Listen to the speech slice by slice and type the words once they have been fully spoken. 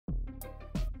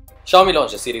Xiaomi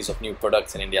launched a series of new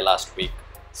products in India last week,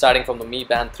 starting from the Mi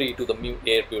Band 3 to the Mi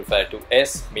Air Purifier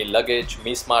 2S, Mi Luggage,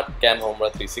 Mi Smart Cam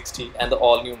Homra 360 and the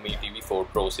all-new Mi TV 4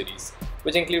 Pro series,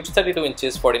 which includes 32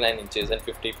 inches, 49 inches and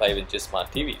 55 inches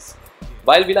smart TVs.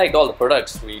 While we liked all the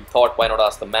products, we thought why not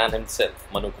ask the man himself,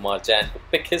 Manu Kumar Jain, to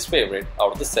pick his favorite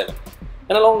out of the 7.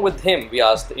 And along with him, we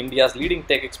asked India's leading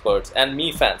tech experts and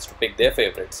Mi fans to pick their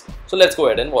favorites. So let's go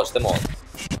ahead and watch them all.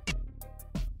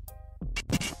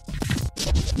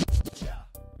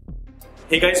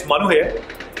 Hey guys, Manu here.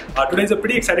 Today is a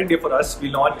pretty exciting day for us. We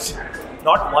launched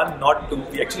not one, not two,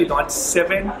 we actually launched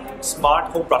 7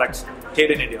 smart home products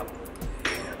here in India.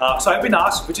 So I've been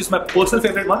asked which is my personal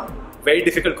favorite one. Very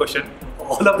difficult question.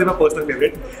 All of them are personal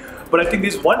favorite. But I think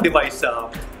there's one device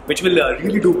which will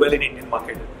really do well in Indian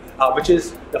market, which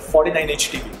is the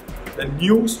 49-inch TV. The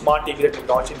new smart TV that we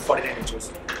launched in 49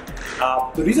 inches.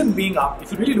 The reason being,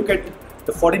 if you really look at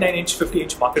the 49-inch,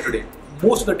 50-inch market today,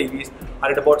 most of the TVs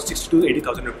are at about 60 to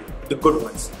 80,000 rupees, the good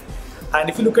ones. And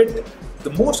if you look at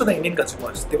most of the Indian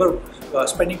consumers, they were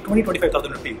spending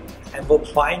 20-25,000 rupees and were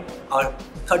buying a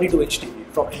 32-inch TV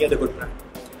from any other good brand.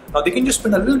 Now they can just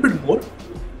spend a little bit more,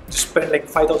 just spend like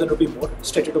 5,000 rupees more,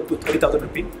 stretch it up to 30,000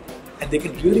 rupees, and they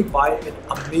can really buy an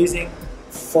amazing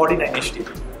 49-inch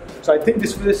TV. So I think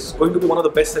this is going to be one of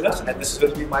the best sellers, and this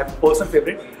will be my personal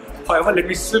favorite. However, let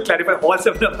me still clarify all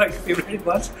 7 of my favorite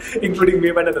ones, including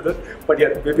Mi Band and another. But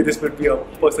yeah, maybe this will be a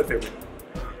personal favorite.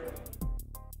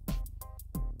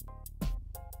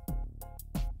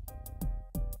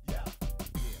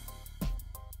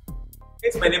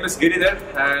 Hey, my name is Giridhar,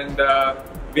 and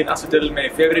been asked to tell my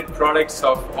favorite products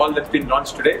of all that's been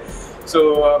launched today.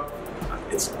 So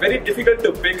it's very difficult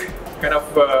to pick. Kind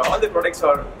of all the products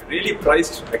are really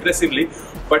priced aggressively,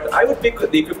 but I would pick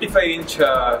the 55-inch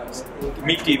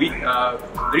Mi TV.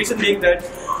 The reason being that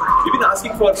we've been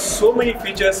asking for so many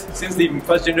features since the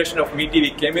first generation of Mi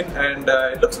TV came in, and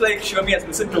it looks like Xiaomi has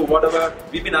listened to whatever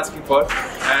we've been asking for,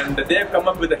 and they have come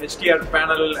up with a HDR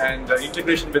panel and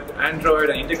integration with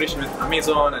Android and integration with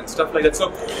Amazon and stuff like that.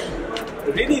 So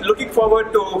really looking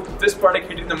forward to this product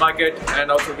hitting the market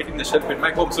and also hitting the shelf in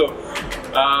my home. So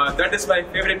that is my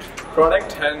favorite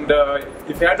product, and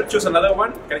if I had to choose another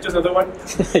one, can I choose another one?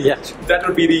 Yeah. That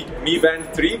would be the Mi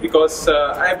Band 3, because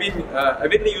I've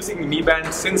been using Mi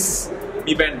Band since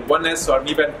Mi Band 1S or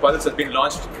Mi Band Pulse has been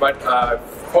launched, but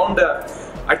found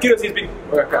accuracy has been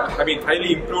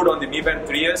highly improved on the Mi Band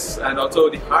 3S, and also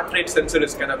the heart rate sensor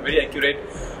is kind of very accurate.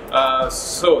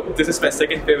 So this is my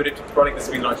second favorite product that's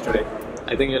been launched today.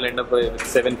 I think you'll end up with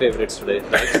 7 favorites today,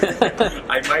 right?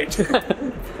 I might.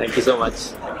 Thank you so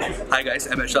much. Hi guys,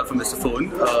 I'm Ershad from Mr.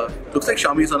 Phone. Looks like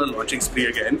Xiaomi is on a launching spree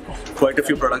again. Quite a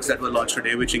few products that were launched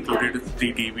today, which included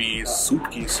 3 TVs,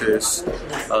 suitcases,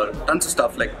 tons of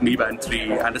stuff like Mi Band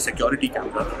 3 and a security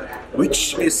camera,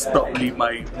 which is probably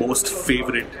my most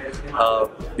favorite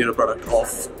product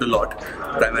of the lot.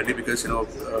 Primarily because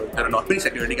there are not many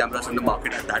security cameras in the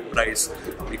market at that price.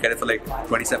 We get it for like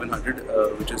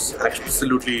 2,700, which is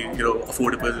absolutely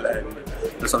affordable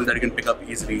and something that you can pick up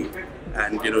easily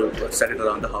and set it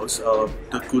around the house.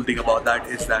 The cool thing about that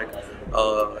is that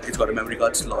it's got a memory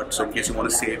card slot, so in case you want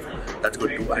to save, that's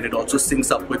good too. And it also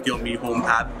syncs up with your Mi Home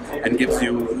app and gives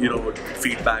you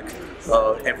feedback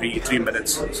every 3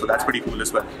 minutes, so that's pretty cool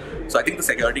as well. So I think the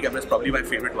security camera is probably my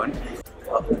favorite one.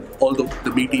 Although the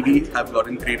Mi TV have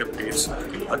gotten great updates,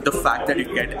 the fact that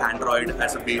you get Android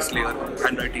as a base layer,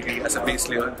 Android TV as a base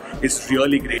layer is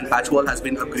really great. Patchwall has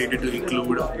been upgraded to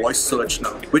include voice search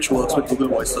now, which works with Google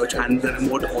Voice Search, and the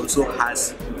remote also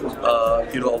has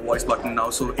a voice button now,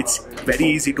 so it's very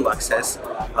easy to access.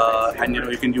 And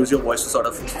you can use your voice to sort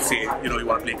of say you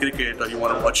want to play cricket or you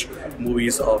want to watch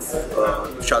movies of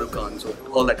Shah Rukh Khan. So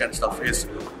all that kind of stuff is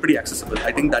pretty accessible.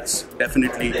 I think that's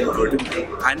definitely good.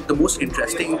 And the most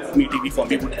interesting Mi TV for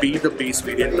me would be the base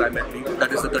variant primarily.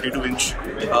 That is the 32-inch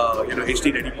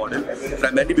HD ready model.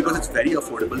 Primarily because it's very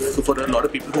affordable. So for a lot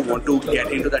of people who want to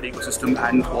get into that ecosystem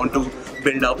and want to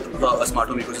build up a smart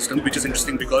home ecosystem, which is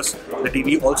interesting because the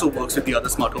TV also works with the other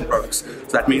smart home products.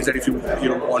 So that means that if you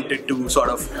wanted to sort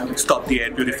of stop the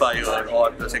air purifier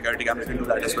or the security camera, you can do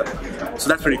that as well. So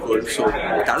that's pretty cool. So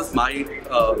that is my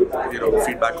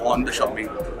feedback on the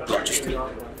Xiaomi launches.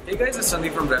 Hey guys, it's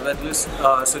Sandeep from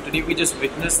So today we just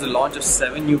witnessed the launch of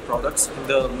 7 new products in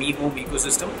the Mi Home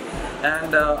ecosystem,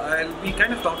 and I'll be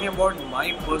kind of talking about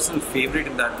my personal favorite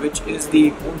in that, which is the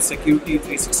Home Security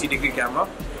 360-degree camera.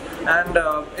 And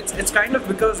it's kind of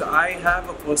because I have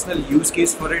a personal use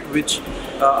case for it, which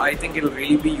I think it'll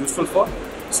really be useful for.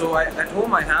 So at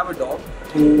home I have a dog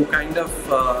who kind of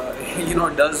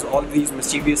does all these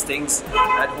mischievous things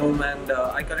at home, and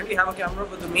I currently have a camera,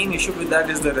 but the main issue with that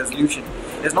is the resolution.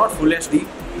 It's not full HD,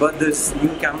 but this new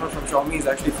camera from Xiaomi is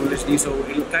actually full HD, so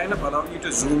it'll kind of allow you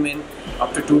to zoom in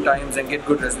up to 2 times and get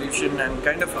good resolution and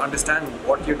kind of understand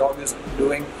what your dog is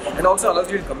doing, and also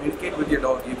allows you to communicate with your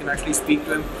dog. You can actually speak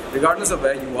to him regardless of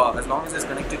where you are, as long as it's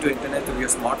connected to internet through your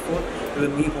smartphone, to the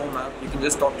Mi Home app. You can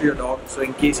just talk to your dog, so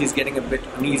in case he's getting a bit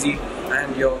uneasy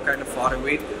and you're kind of far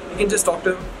away, you can just talk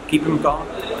to him, keep him calm,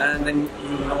 and then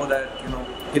you know that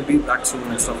he'll be back soon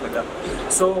and stuff like that.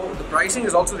 So the pricing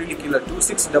is also really killer.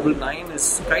 2699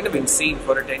 is kind of insane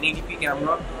for a 1080p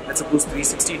camera that supports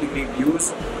 360-degree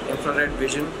views, infrared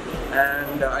vision,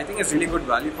 and I think it's really good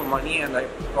value for money, and I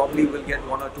probably will get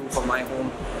 1 or 2 for my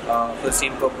home for the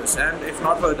same purpose. And if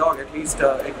not for a dog, at least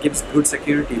it gives good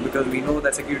security, because we know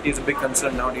that security is a big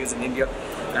concern nowadays in India,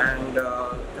 and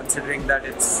considering that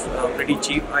it's pretty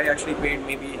cheap, I actually paid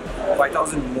maybe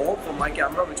 5,000 more for my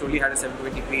camera, which only had a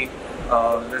 720p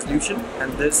resolution,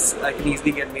 and this I can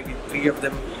easily get maybe 3 of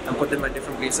them and put them at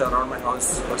different places around my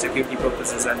house for security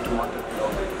purposes and to mount it.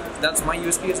 So that's my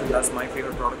use case, and that's my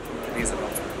favorite product from today's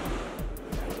announcement.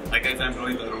 Hi guys, I'm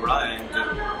Rohit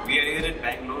and we are here in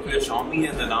Bangalore where Xiaomi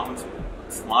has announced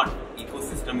smart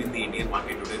ecosystem in the Indian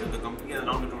market today. So the company has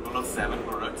announced a total of 7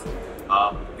 products.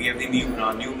 We have the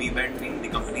new Mi Band 3. The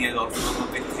company has also come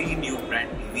up with 3 new brand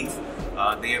TVs.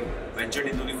 They have ventured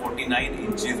into the 49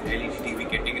 inches LED TV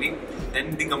category.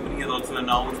 Then the company has also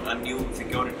announced a new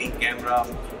security camera,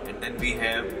 and then we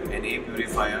have an air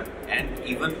purifier and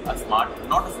even a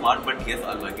not a smart but yes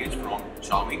a luggage from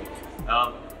Xiaomi.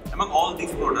 Among all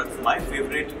these products, my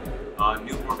favorite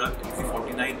new product is the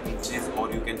 49 inches, or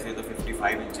you can say the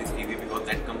 55 inches TV, because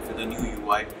that comes with a new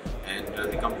UI, and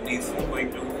the company is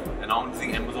going to announce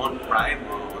the Amazon Prime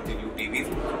on the new TVs.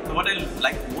 So what I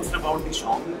like most about the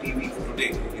Xiaomi TVs today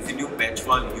is the new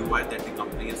patchwork UI that the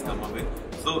company has come up with.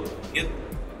 So yeah,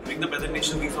 during the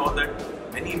presentation we saw that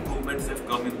many improvements have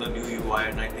come in the new UI,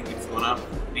 and I think it's gonna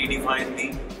redefine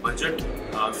the budget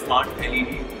smart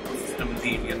LED ecosystem in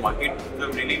the Indian market. So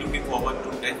I'm really looking forward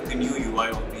to test the new UI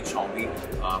of the Xiaomi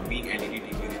Mi LED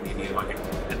TVs in the Indian market.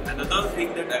 And another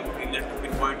thing that I would really like to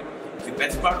pinpoint, the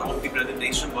best part of the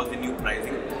presentation was the new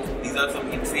pricing. These are some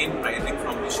insane pricing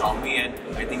from the Xiaomi,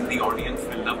 and I think the audience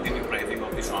will love the new pricing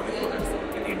of the Xiaomi products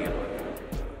in the Indian market.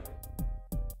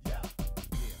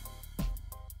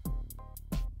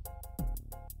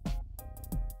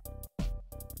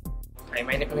 Hi,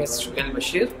 my name is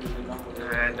Bashir,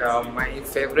 and my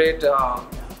favorite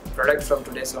product from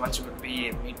today's launch would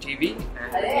be Mi TV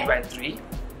and Mi Band 3.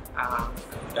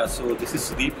 So this is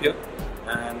Sandeep here,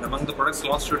 and among the products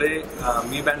launched today,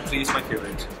 Mi Band 3 is my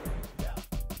favorite.